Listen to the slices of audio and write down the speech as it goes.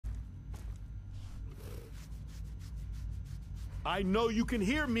I know you can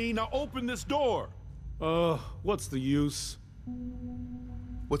hear me. Now open this door. What's the use?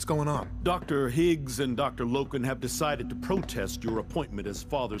 What's going on? Dr. Higgs and Dr. Loken have decided to protest your appointment as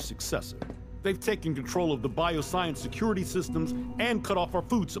Father's successor. They've taken control of the bioscience security systems and cut off our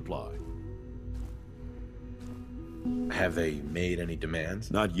food supply. Have they made any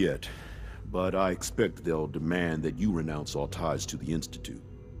demands? Not yet, but I expect they'll demand that you renounce all ties to the Institute.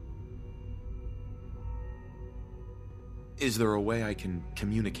 Is there a way I can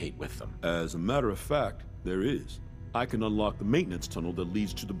communicate with them? As a matter of fact, there is. I can unlock the maintenance tunnel that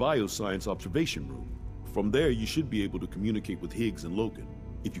leads to the bioscience observation room. From there, you should be able to communicate with Higgs and Loken.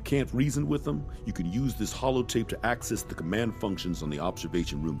 If you can't reason with them, you can use this holotape to access the command functions on the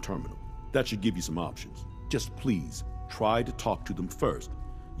observation room terminal. That should give you some options. Just please, try to talk to them first.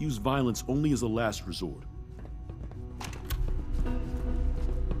 Use violence only as a last resort.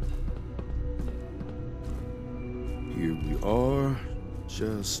 Here we are.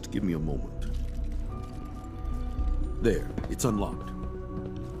 Just give me a moment. There, it's unlocked.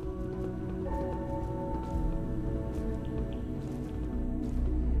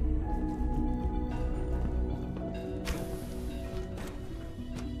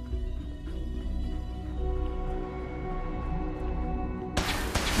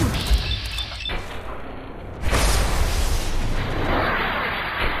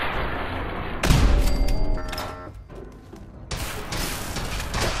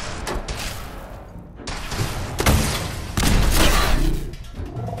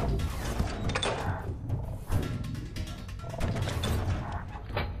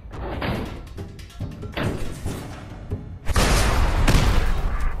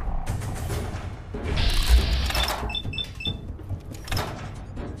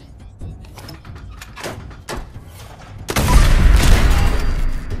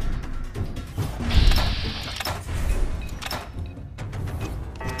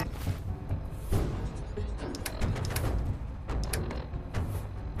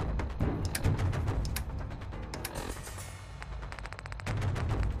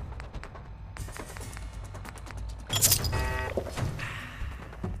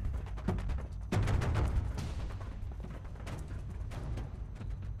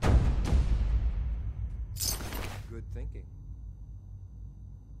 Good thinking.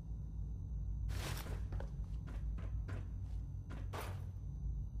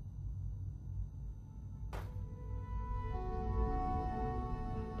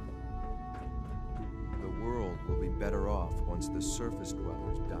 The world will be better off once the surface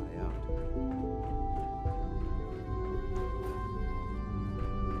dwellers die out.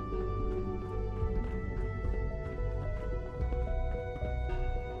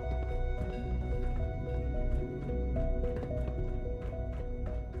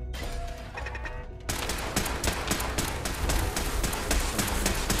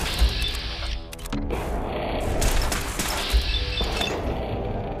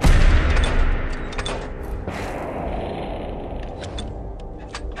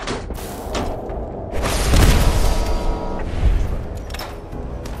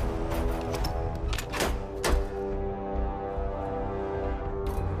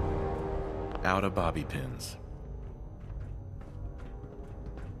 Out of bobby pins.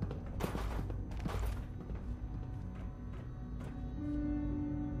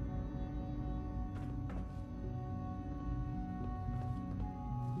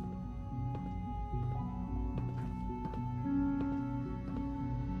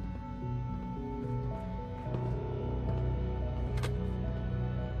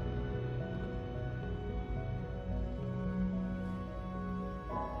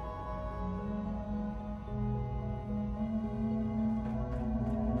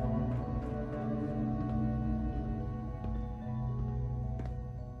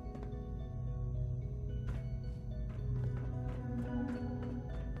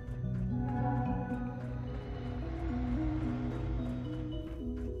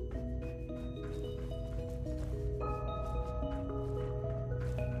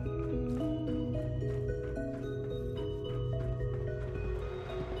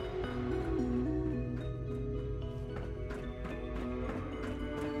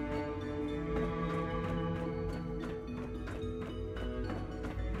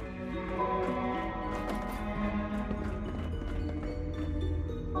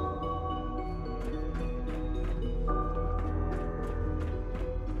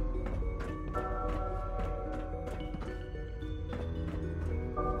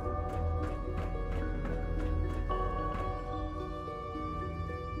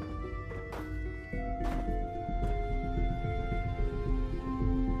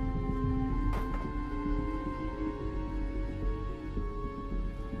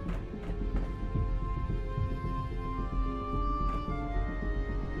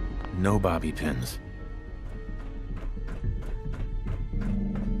 No bobby pins.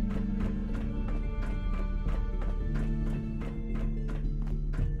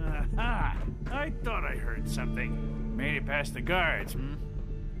 Aha! I thought I heard something. Made it past the guards, hmm?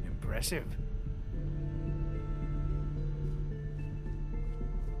 Impressive.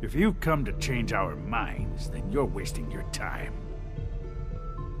 If you've come to change our minds, then you're wasting your time.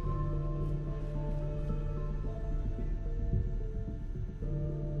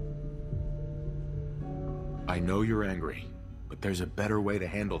 I know you're angry, but there's a better way to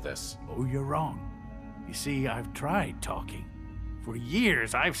handle this. Oh, you're wrong. You see, I've tried talking. For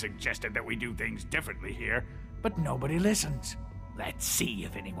years, I've suggested that we do things differently here, but nobody listens. Let's see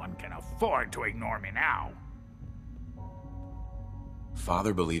if anyone can afford to ignore me now.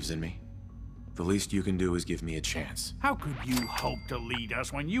 Father believes in me. The least you can do is give me a chance. How could you hope to lead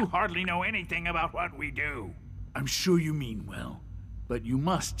us when you hardly know anything about what we do? I'm sure you mean well, but you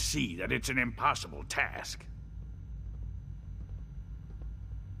must see that it's an impossible task.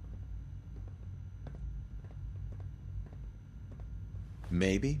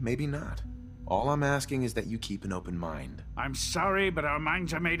 Maybe, maybe not. All I'm asking is that you keep an open mind. I'm sorry, but our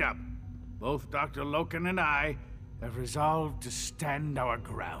minds are made up. Both Dr. Loken and I have resolved to stand our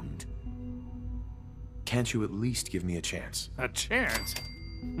ground. Can't you at least give me a chance? A chance?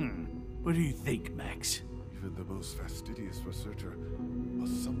 What do you think, Max? Even the most fastidious researcher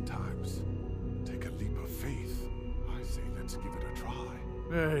must sometimes take a leap of faith. I say let's give it a try.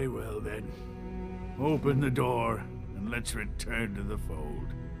 Very well, then. Open the door, and let's return to the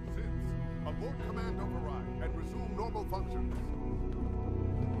fold. Synth, abort command override and resume normal functions.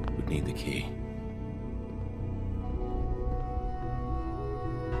 Would need the key.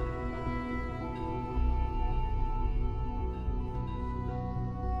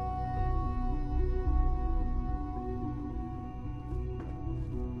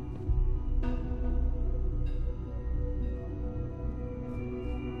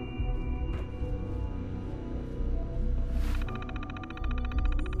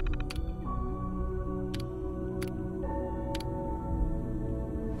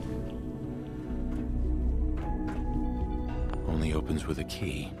 Only opens with a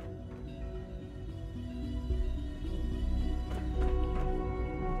key.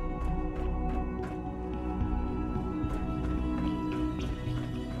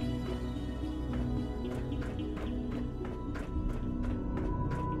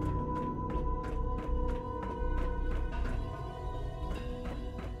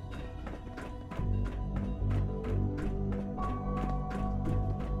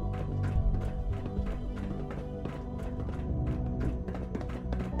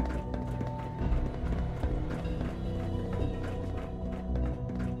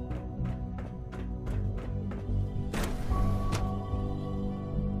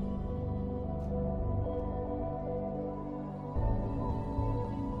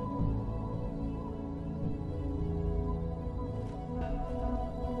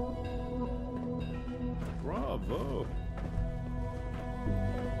 Bravo.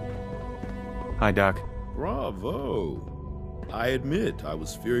 Hi, Doc. Bravo. I admit I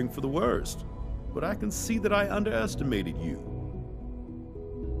was fearing for the worst, but I can see that I underestimated you.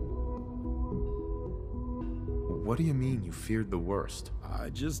 What do you mean you feared the worst? I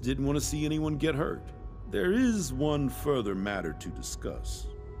just didn't want to see anyone get hurt. There is one further matter to discuss.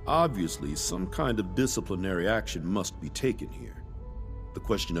 Obviously, some kind of disciplinary action must be taken here. The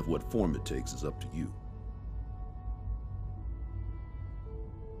question of what form it takes is up to you.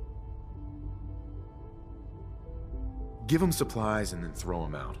 Give them supplies and then throw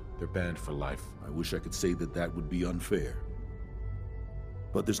them out. They're banned for life. I wish I could say that that would be unfair.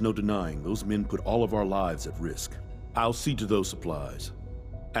 But there's no denying those men put all of our lives at risk. I'll see to those supplies.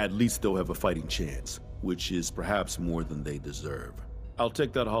 At least they'll have a fighting chance, which is perhaps more than they deserve. I'll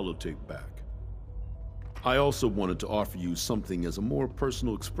take that holotape back. I also wanted to offer you something as a more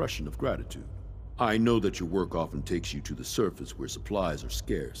personal expression of gratitude. I know that your work often takes you to the surface where supplies are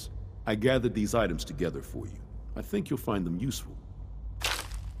scarce. I gathered these items together for you. I think you'll find them useful.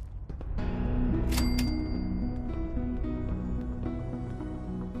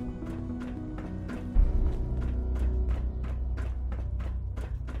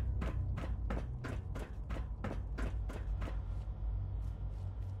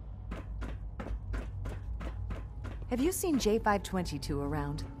 Have you seen J522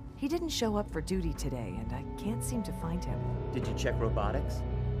 around? He didn't show up for duty today, and I can't seem to find him. Did you check robotics?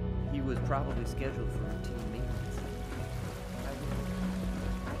 He was probably scheduled for routine maintenance.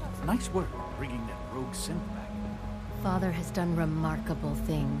 Nice work bringing that rogue synth back. Father has done remarkable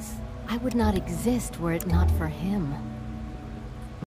things. I would not exist were it not for him.